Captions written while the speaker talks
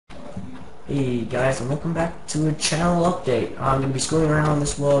Hey guys, and welcome back to a channel update. I'm going to be screwing around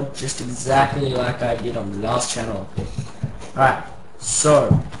this world just exactly like I did on the last channel update. Alright, so,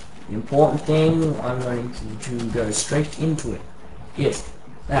 the important thing, I'm going to go straight into it, is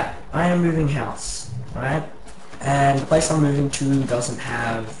that I am moving house, right? And the place I'm moving to doesn't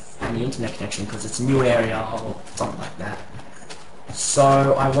have any internet connection because it's a new area or something like that.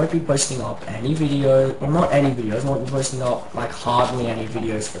 So I won't be posting up any videos, or not any videos, I won't be posting up like hardly any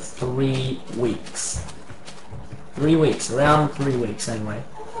videos for 3 weeks. 3 weeks, around 3 weeks anyway.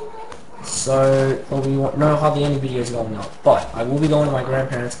 So probably no hardly any videos going up. But I will be going to my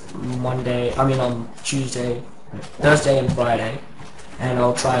grandparents on Tuesday, Thursday and Friday. And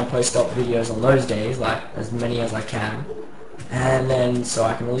I'll try and post up videos on those days, like as many as I can. And then so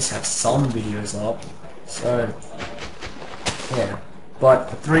I can at least have some videos up. So yeah, but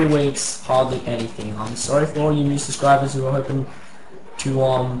for 3 weeks, hardly anything. I'm sorry for all you new subscribers who are hoping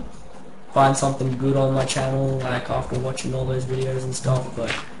to find something good on my channel, like after watching all those videos and stuff,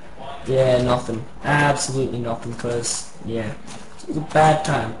 but yeah, nothing. Absolutely nothing, because yeah, it was a bad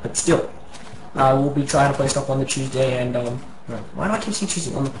time, but still, I will be trying to post up on the Tuesday and, why do I keep saying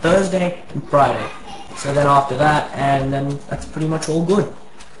Tuesday? On the Thursday and Friday. So then after that, and then that's pretty much all good.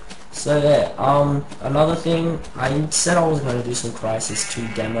 So yeah, another thing, I said I was going to do some Crysis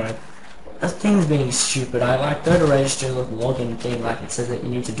 2 demo. The thing's being stupid. I go to register the login thing like it says that you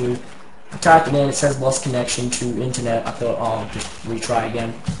need to do. I type it in, it says lost connection to internet. I thought, oh, just retry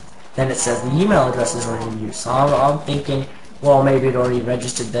again. Then it says the email address is already in use. So I'm thinking, well, maybe it already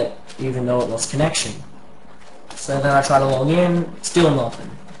registered that even though it lost connection. So then I try to log in, still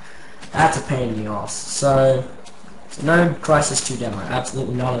nothing. That's a pain in the ass. So no Crysis 2 demo,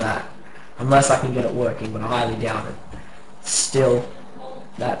 absolutely none of that. Unless I can get it working, but I highly doubt it. Still,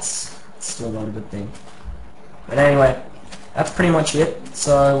 that's still not a good thing. But anyway, that's pretty much it.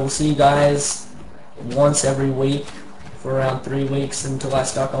 So we'll see you guys once every week for around 3 weeks until I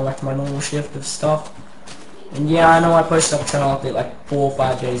start going back to my normal shift of stuff. And yeah, I know I posted up a channel update like 4 or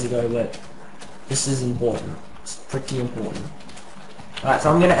 5 days ago, but this is important. It's pretty important. Alright,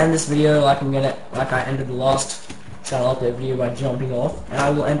 so I'm gonna end this video like I ended the last channel update video by jumping off, and I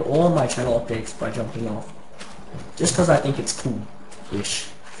will end all my channel updates by jumping off, just because I think it's cool-ish.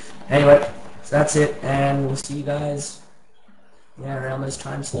 Anyway, so that's it, and we'll see you guys, yeah, around those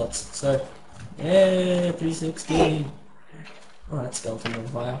time slots. So, yeah, 360. Oh, that's skeleton on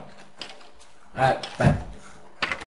fire. Alright, bye.